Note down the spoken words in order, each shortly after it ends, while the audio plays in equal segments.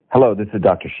Hello, this is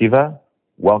Dr. Shiva.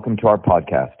 Welcome to our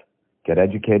podcast, Get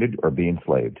Educated or Be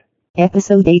Enslaved.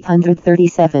 Episode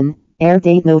 837, air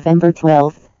date November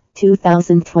 12th,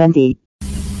 2020.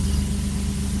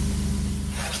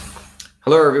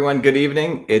 Hello, everyone. Good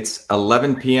evening. It's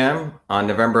 11 p.m. on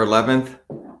November 11th,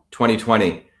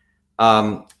 2020.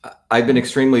 I've been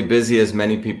extremely busy, as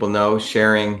many people know,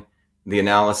 sharing the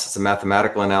analysis, the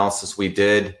mathematical analysis we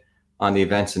did on the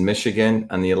events in Michigan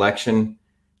on the election.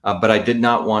 But I did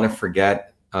not want to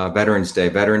forget Veterans Day.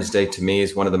 Veterans Day to me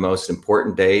is one of the most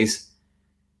important days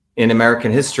in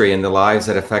American history and the lives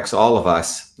that affects all of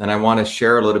us. And I want to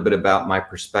share a little bit about my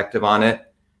perspective on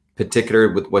it,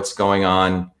 particularly with what's going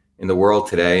on in the world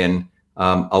today. And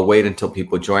I'll wait until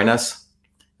people join us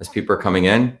as people are coming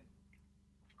in.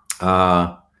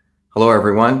 Hello,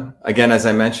 everyone. Again, as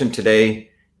I mentioned, today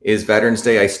is Veterans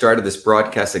Day. I started this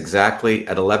broadcast exactly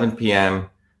at 11 p.m.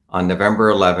 on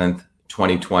November 11th,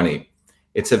 2020.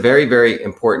 It's a very, very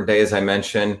important day, as I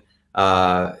mentioned.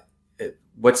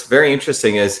 What's very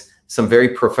interesting is some very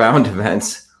profound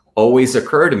events always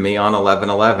occur to me on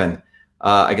 11/11.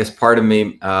 I guess part of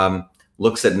me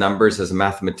looks at numbers as a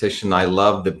mathematician. I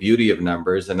love the beauty of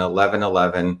numbers, and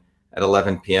 11/11 at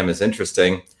 11 p.m. is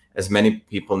interesting. As many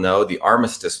people know, the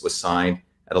armistice was signed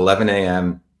at 11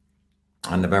 a.m.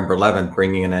 on November 11th,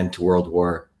 bringing an end to World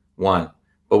War I.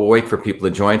 But we'll wait for people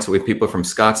to join. So we have people from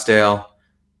Scottsdale,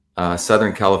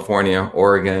 Southern California,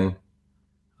 Oregon.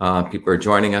 People are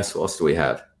joining us. Who else do we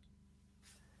have?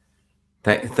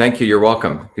 Thank you. You're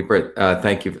welcome. People,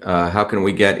 thank you. How can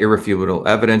we get irrefutable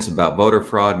evidence about voter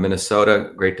fraud?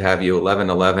 Minnesota, great to have you.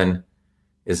 1111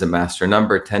 is a master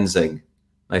number. Tenzing,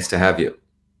 nice to have you.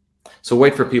 So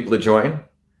wait for people to join.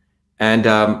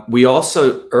 And we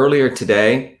also, earlier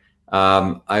today,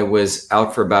 I was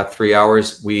out for about 3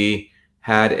 hours. We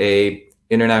had a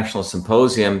international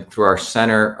symposium through our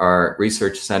center, our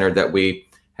research center, that we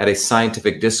had a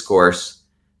scientific discourse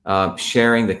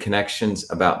sharing the connections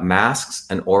about masks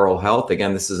and oral health.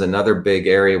 Again, this is another big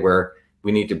area where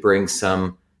we need to bring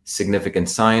some significant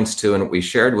science to. And what we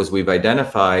shared was we've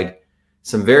identified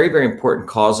some very, very important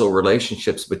causal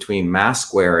relationships between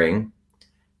mask wearing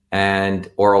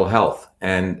and oral health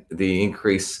and the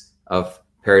increase of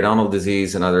periodontal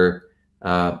disease and other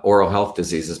oral health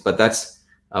diseases. But that's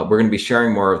we're going to be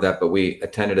sharing more of that. But we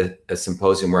attended a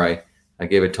symposium where I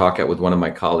gave a talk at with one of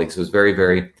my colleagues. It was very,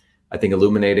 very, I think,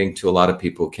 illuminating to a lot of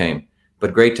people who came.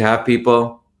 But great to have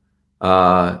people.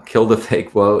 Kill the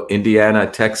fake vote.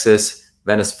 Indiana, Texas,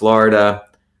 Venice, Florida,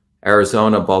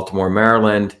 Arizona, Baltimore,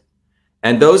 Maryland.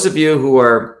 And those of you who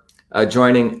are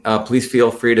joining, please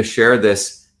feel free to share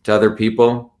this to other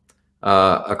people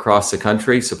across the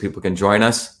country so people can join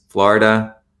us.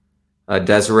 Florida,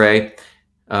 Desiree,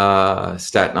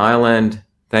 Staten Island.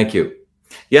 Thank you.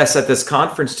 Yes, at this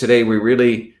conference today, we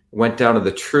really went down to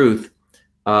the truth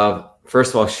of,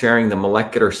 first of all, sharing the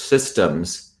molecular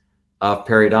systems of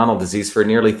periodontal disease. For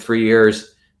nearly 3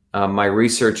 years, my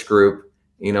research group,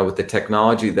 with the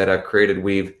technology that I've created,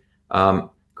 we've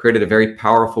created a very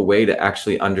powerful way to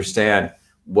actually understand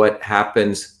what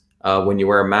happens when you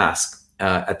wear a mask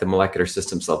at the molecular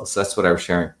systems level. So that's what I was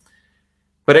sharing.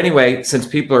 But anyway, since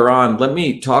people are on, let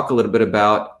me talk a little bit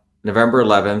about November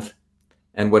 11th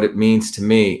and what it means to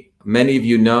me. Many of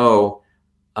you know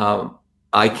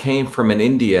I came from an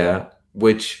India,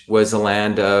 which was a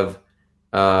land of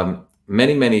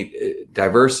many, many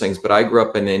diverse things. But I grew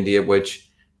up in India, which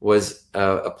was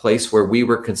a place where we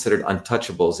were considered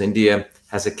untouchables. India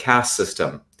has a caste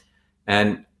system.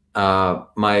 And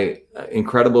my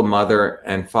incredible mother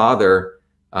and father,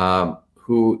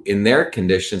 who in their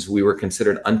conditions, we were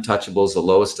considered untouchables, the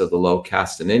lowest of the low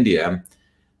caste in India.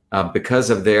 Because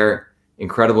of their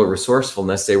incredible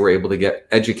resourcefulness, they were able to get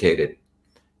educated.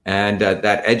 And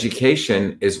that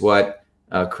education is what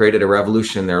created a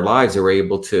revolution in their lives. They were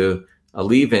able to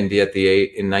leave India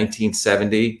in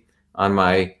 1970. On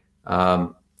my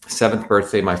 7th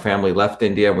birthday, my family left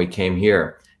India and we came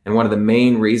here. And one of the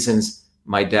main reasons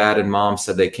my dad and mom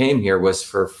said they came here was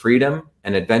for freedom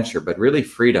and adventure, but really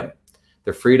freedom.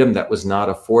 The freedom that was not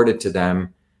afforded to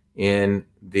them in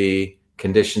the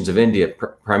conditions of India,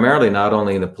 primarily not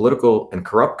only in the political and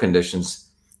corrupt conditions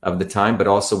of the time, but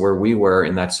also where we were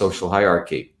in that social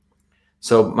hierarchy.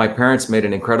 So my parents made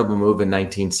an incredible move in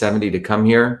 1970 to come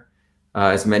here.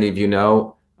 As many of you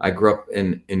know, I grew up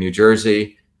in New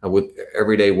Jersey with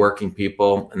everyday working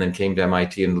people, and then came to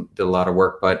MIT and did a lot of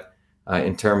work, but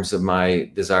in terms of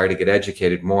my desire to get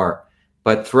educated more.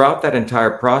 But throughout that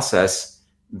entire process,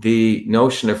 the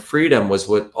notion of freedom was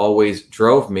what always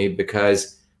drove me,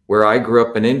 because where I grew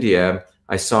up in India,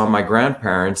 I saw my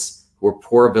grandparents, who were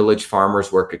poor village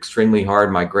farmers, work extremely hard.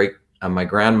 My great my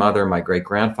grandmother, my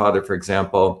great-grandfather, for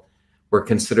example, were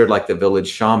considered like the village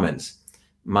shamans.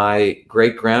 My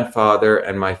great-grandfather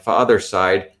and my father's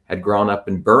side had grown up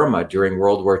in Burma during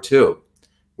World War II,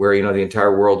 where, the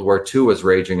entire World War II was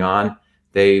raging on.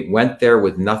 They went there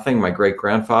with nothing. My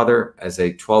great-grandfather, as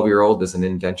a 12-year-old, as an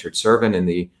indentured servant in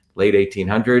the late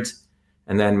 1800s.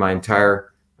 And then my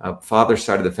entire father's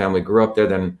side of the family grew up there.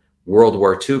 Then World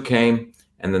War II came,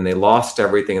 and then they lost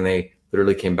everything, and they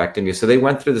literally came back to India. So they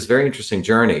went through this very interesting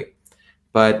journey.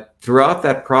 But throughout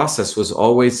that process was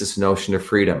always this notion of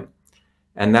freedom.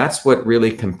 And that's what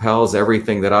really compels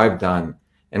everything that I've done.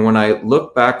 And when I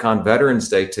look back on Veterans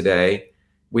Day today,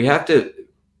 we have to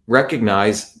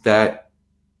recognize that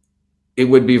it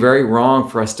would be very wrong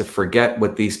for us to forget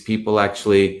what these people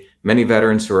actually, many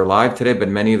veterans who are alive today, but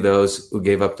many of those who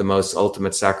gave up the most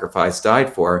ultimate sacrifice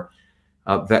died for.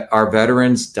 Our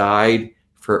veterans died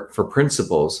for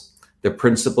principles, the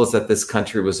principles that this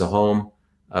country was a home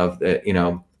of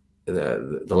the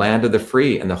land of the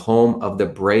free and the home of the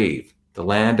brave, the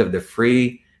land of the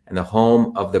free and the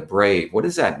home of the brave. What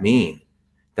does that mean?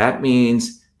 That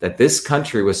means that this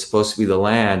country was supposed to be the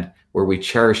land where we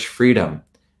cherish freedom,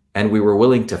 and we were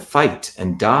willing to fight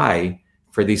and die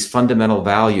for these fundamental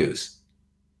values.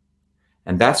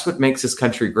 And that's what makes this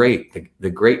country great. The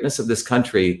greatness of this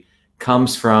country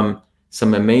comes from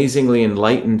some amazingly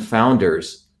enlightened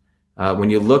founders. When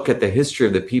you look at the history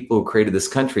of the people who created this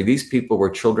country, these people were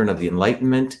children of the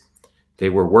Enlightenment. They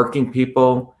were working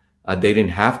people. They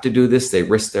didn't have to do this. They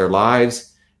risked their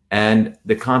lives. And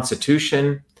the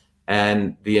Constitution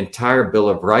and the entire Bill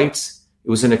of Rights, it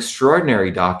was an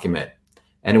extraordinary document.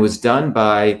 And it was done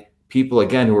by people,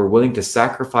 again, who were willing to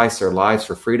sacrifice their lives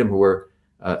for freedom, who were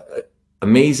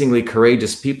amazingly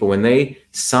courageous people. When they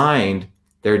signed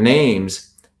their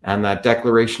names on that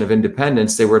Declaration of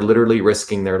Independence, they were literally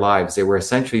risking their lives. They were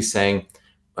essentially saying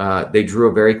they drew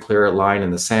a very clear line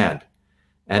in the sand.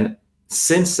 And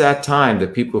since that time, the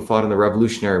people who fought in the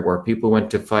Revolutionary War, people who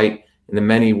went to fight in the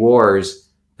many wars,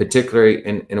 particularly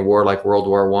in a war like World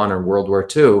War I or World War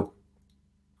II,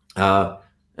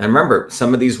 and remember,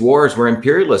 some of these wars were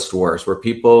imperialist wars where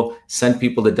people sent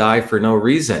people to die for no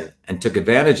reason and took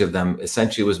advantage of them.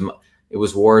 Essentially, it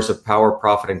was wars of power,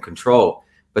 profit, and control.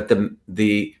 But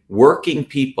the working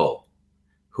people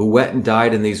who went and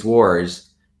died in these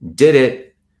wars did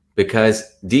it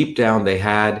because deep down they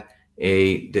had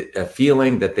a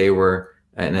feeling that they were,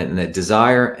 and a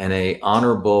desire and a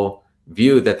honorable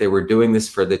view that they were doing this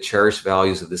for the cherished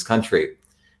values of this country.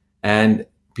 And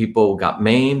people got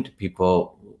maimed,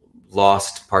 people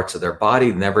lost parts of their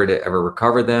body, never to ever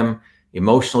recover them,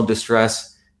 emotional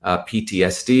distress,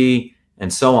 PTSD,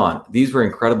 and so on. These were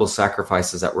incredible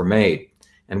sacrifices that were made.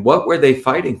 And what were they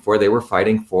fighting for? They were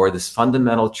fighting for this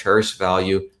fundamental cherished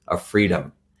value of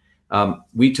freedom.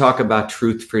 We talk about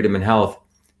truth, freedom, and health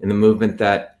in the movement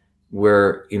that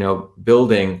we're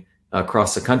building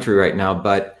across the country right now.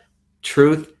 But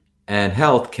truth and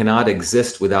health cannot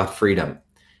exist without freedom.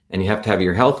 And you have to have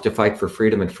your health to fight for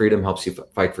freedom, and freedom helps you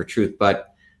fight for truth.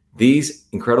 But these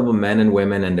incredible men and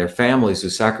women and their families who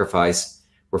sacrifice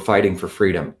were fighting for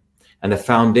freedom. And the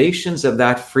foundations of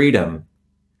that freedom,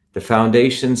 the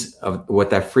foundations of what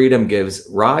that freedom gives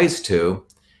rise to,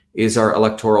 is our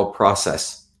electoral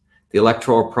process. The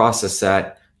electoral process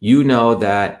that you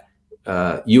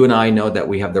and I know that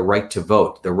we have the right to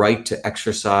vote, the right to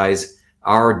exercise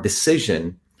our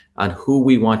decision on who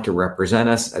we want to represent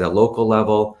us at a local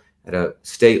level, at a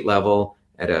state level,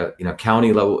 at a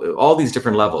county level, all these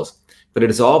different levels. But it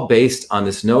is all based on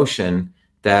this notion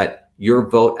that your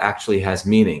vote actually has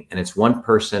meaning, and it's one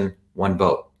person, one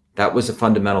vote. That was a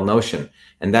fundamental notion,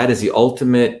 and that is the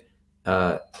ultimate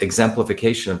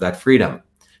exemplification of that freedom.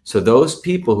 So those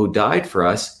people who died for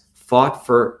us fought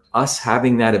for us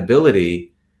having that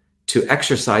ability to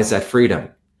exercise that freedom.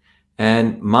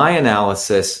 And my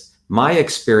analysis, my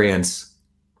experience,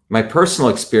 my personal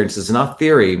experience is not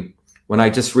theory. When I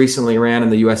just recently ran in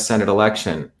the US Senate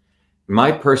election,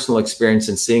 my personal experience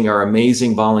in seeing our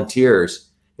amazing volunteers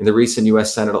in the recent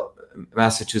US Senate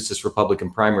Massachusetts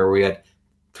Republican primary, where we had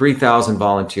 3,000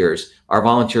 volunteers. Our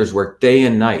volunteers worked day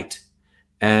and night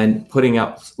and putting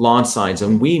up lawn signs.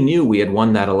 And we knew we had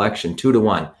won that election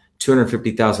 2-1,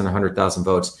 250,000, 100,000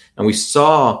 votes. And we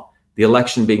saw the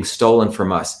election being stolen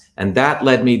from us. And that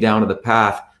led me down to the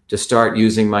path to start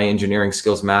using my engineering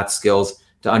skills, math skills,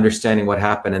 to understanding what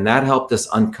happened. And that helped us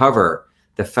uncover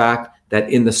the fact that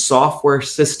in the software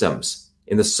systems,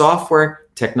 in the software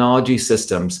technology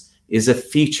systems, is a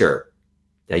feature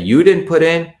that you didn't put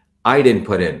in, I didn't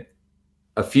put in.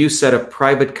 A few set of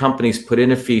private companies put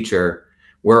in a feature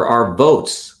where our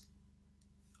votes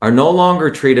are no longer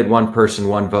treated one person,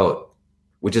 one vote.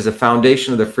 which is a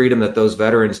foundation of the freedom that those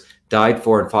veterans died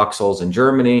for in foxholes in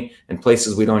Germany and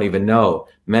places we don't even know.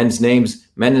 Men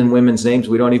and women's names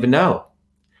we don't even know.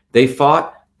 They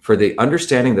fought for the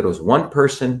understanding that it was one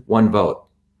person, one vote.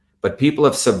 But people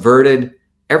have subverted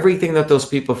everything that those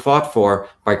people fought for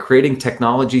by creating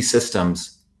technology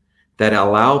systems that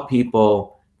allow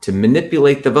people to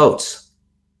manipulate the votes.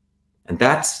 And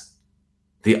that's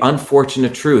the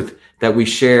unfortunate truth that we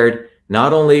shared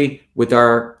not only with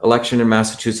our election in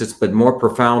Massachusetts, but more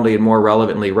profoundly and more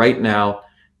relevantly right now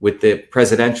with the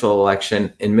presidential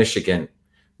election in Michigan.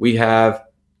 We have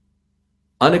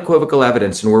unequivocal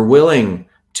evidence, and we're willing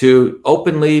to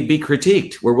openly be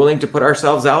critiqued. We're willing to put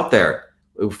ourselves out there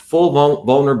with full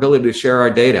vulnerability to share our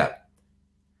data.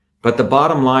 But the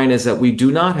bottom line is that we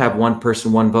do not have one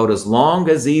person, one vote, as long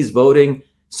as these voting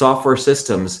software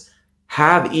systems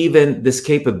have even this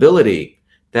capability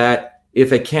that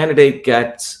if a candidate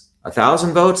gets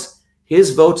 1,000 votes,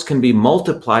 his votes can be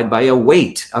multiplied by a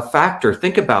weight, a factor.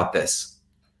 Think about this.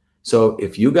 So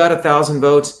if you got 1,000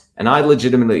 votes and I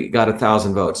legitimately got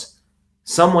 1,000 votes,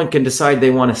 someone can decide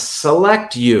they want to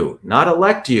select you, not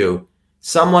elect you.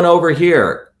 Someone over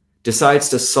here decides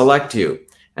to select you,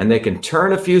 and they can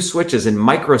turn a few switches in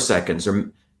microseconds,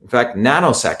 or in fact,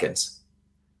 nanoseconds.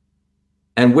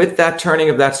 And with that turning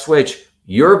of that switch,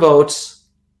 your votes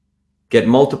get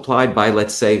multiplied by,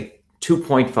 let's say,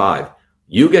 2.5.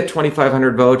 You get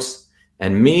 2,500 votes,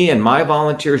 and me and my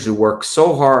volunteers who work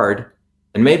so hard,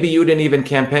 and maybe you didn't even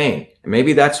campaign. And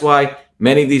maybe that's why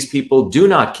many of these people do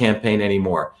not campaign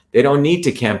anymore. They don't need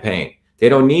to campaign. They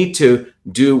don't need to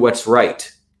do what's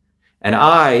right. And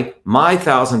my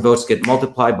 1,000 votes get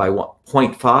multiplied by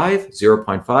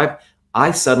 0.5.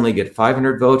 I suddenly get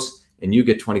 500 votes and you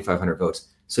get 2,500 votes.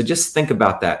 So just think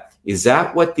about that. Is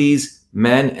that what these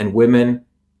men and women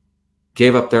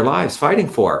gave up their lives fighting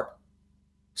for?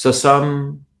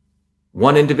 So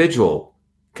one individual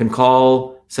can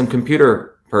call some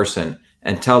computer person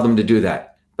and tell them to do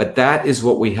that. But that is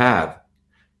what we have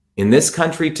in this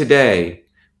country today,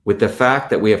 with the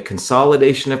fact that we have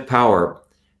consolidation of power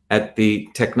at the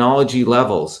technology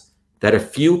levels, that a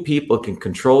few people can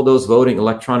control those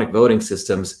electronic voting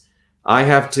systems. I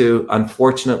have to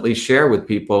unfortunately share with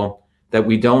people that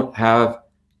we've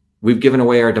given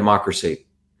away our democracy.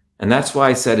 And that's why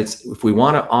I said if we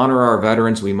want to honor our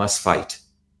veterans, we must fight.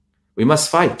 We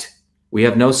must fight. We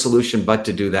have no solution but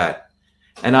to do that.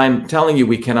 And I'm telling you,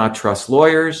 we cannot trust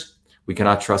lawyers. We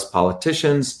cannot trust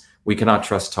politicians. We cannot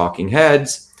trust talking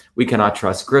heads. We cannot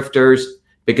trust grifters,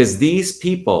 because these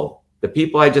people, the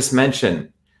people I just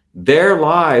mentioned, their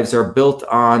lives are built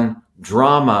on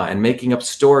drama and making up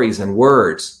stories and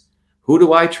words. Who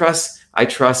do I trust? I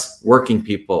trust working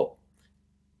people.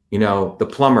 The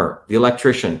plumber, the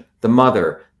electrician, the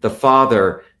mother, the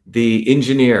father, the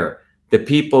engineer, the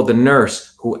people, the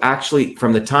nurse, who actually,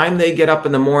 from the time they get up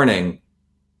in the morning,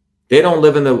 they don't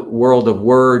live in the world of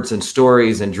words and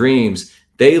stories and dreams.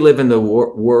 They live in the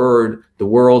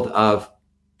world of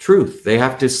truth. They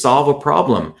have to solve a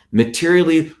problem,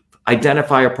 materially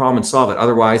identify a problem and solve it.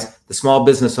 Otherwise, the small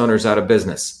business owner is out of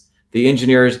business. The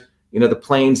engineers, the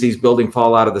planes he's building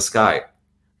fall out of the sky.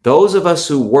 Those of us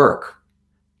who work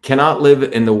cannot live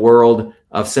in the world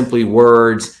of simply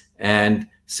words and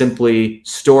simply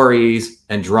stories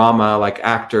and drama like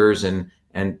actors and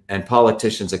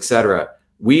politicians, etc.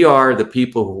 We are the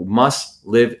people who must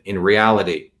live in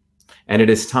reality. And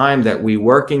it is time that we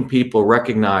working people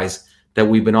recognize that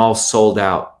we've been all sold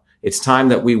out. It's time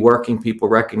that we working people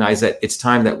recognize that it's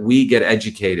time that we get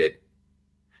educated.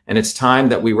 And it's time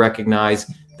that we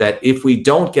recognize that if we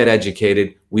don't get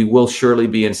educated, we will surely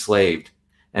be enslaved.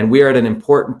 And we are at an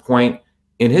important point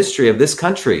in history of this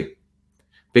country,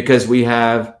 because we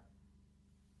have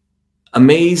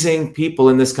amazing people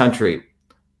in this country.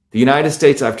 The United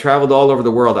States, I've traveled all over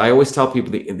the world. I always tell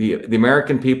people the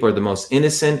American people are the most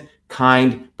innocent,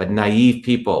 kind, but naive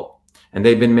people. And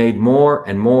they've been made more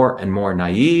and more and more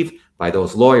naive by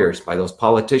those lawyers, by those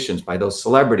politicians, by those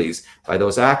celebrities, by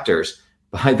those actors,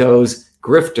 by those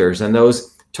grifters and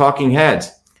those talking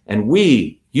heads. And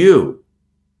you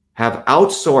have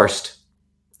outsourced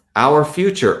our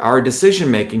future, our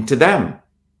decision-making to them.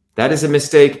 That is a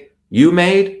mistake you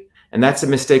made, and that's a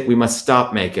mistake we must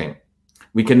stop making.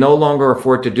 We can no longer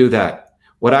afford to do that.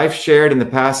 What I've shared in the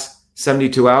past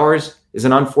 72 hours is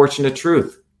an unfortunate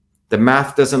truth. The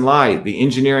math doesn't lie. The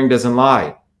engineering doesn't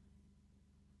lie.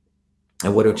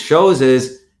 And what it shows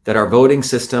is that our voting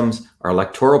systems, our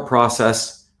electoral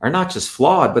process are not just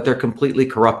flawed, but they're completely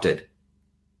corrupted.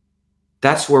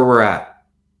 That's where we're at.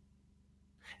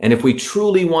 And if we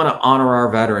truly want to honor our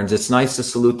veterans, it's nice to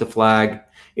salute the flag.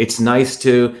 It's nice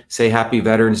to say Happy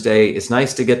Veterans Day. It's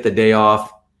nice to get the day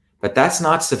off, but that's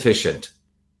not sufficient.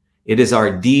 It is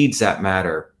our deeds that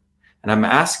matter. And I'm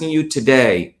asking you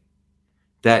today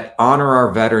that honor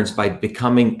our veterans by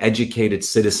becoming educated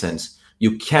citizens.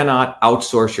 You cannot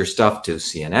outsource your stuff to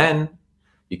CNN.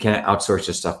 You can't outsource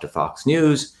your stuff to Fox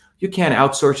News. You can't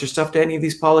outsource your stuff to any of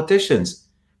these politicians.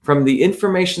 From the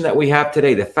information that we have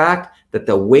today, the fact that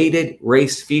the weighted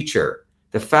race feature,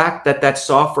 the fact that that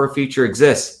software feature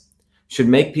exists, should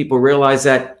make people realize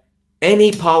that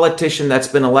any politician that's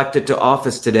been elected to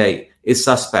office today is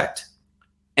suspect.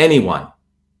 Anyone.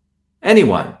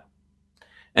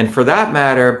 And for that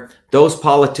matter, those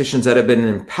politicians that have been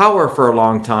in power for a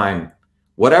long time,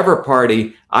 whatever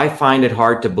party, I find it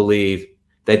hard to believe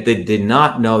that they did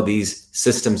not know these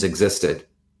systems existed.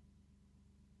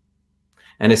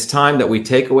 And it's time that we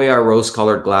take away our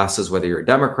rose-colored glasses, whether you're a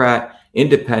Democrat,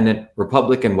 independent,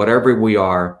 Republican, whatever we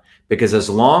are, because as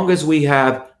long as we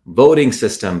have voting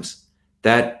systems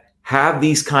that have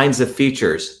these kinds of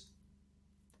features,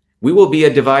 we will be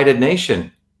a divided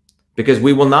nation, because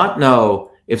we will not know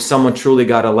if someone truly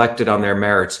got elected on their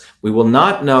merits. We will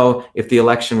not know if the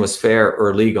election was fair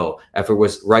or legal, if it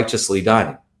was righteously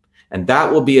done. And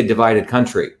that will be a divided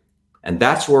country. And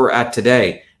that's where we're at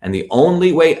today. And the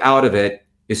only way out of it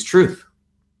is truth,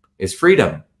 is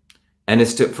freedom. And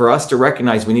it's for us to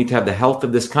recognize we need to have the health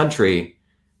of this country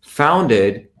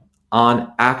founded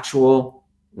on actual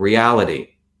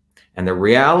reality. And the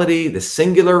reality, the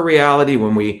singular reality,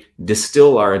 when we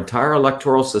distill our entire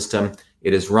electoral system,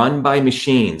 it is run by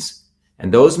machines.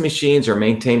 And those machines are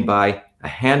maintained by a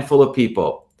handful of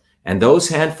people. And those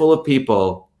handful of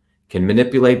people can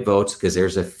manipulate votes because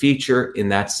there's a feature in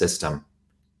that system.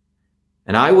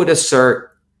 And I would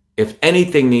assert, if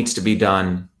anything needs to be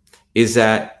done, is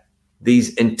that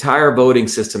these entire voting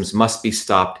systems must be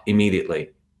stopped immediately.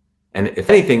 And if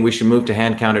anything, we should move to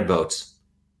hand-counted votes.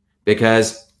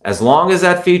 Because as long as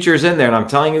that feature is in there, and I'm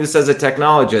telling you this as a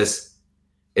technologist,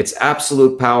 it's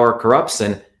absolute power corrupts,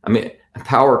 and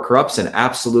power corrupts, and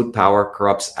absolute power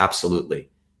corrupts absolutely.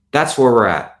 That's where we're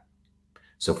at.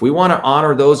 So if we want to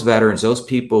honor those veterans, those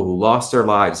people who lost their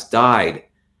lives, died,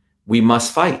 we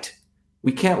must fight.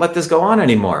 We can't let this go on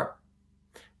anymore.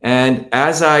 And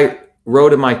as I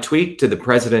wrote in my tweet to the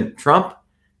President Trump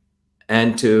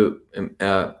and to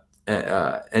Mr.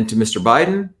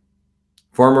 Biden,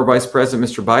 former Vice President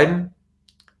Mr. Biden,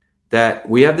 that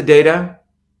we have the data.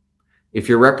 If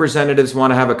your representatives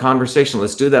want to have a conversation,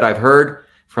 let's do that. I've heard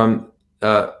from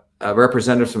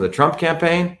representatives from the Trump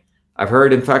campaign. I've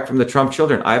heard, in fact, from the Trump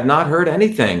children. I have not heard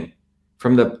anything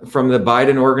from the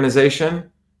Biden organization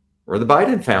or the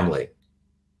Biden family.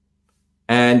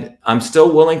 And I'm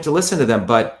still willing to listen to them,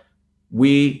 but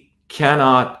we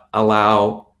cannot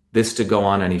allow this to go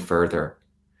on any further.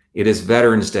 It is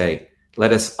Veterans Day.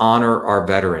 Let us honor our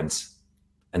veterans.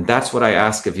 And that's what I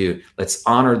ask of you. Let's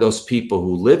honor those people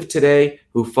who live today,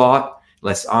 who fought.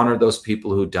 Let's honor those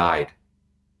people who died.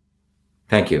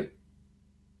 Thank you.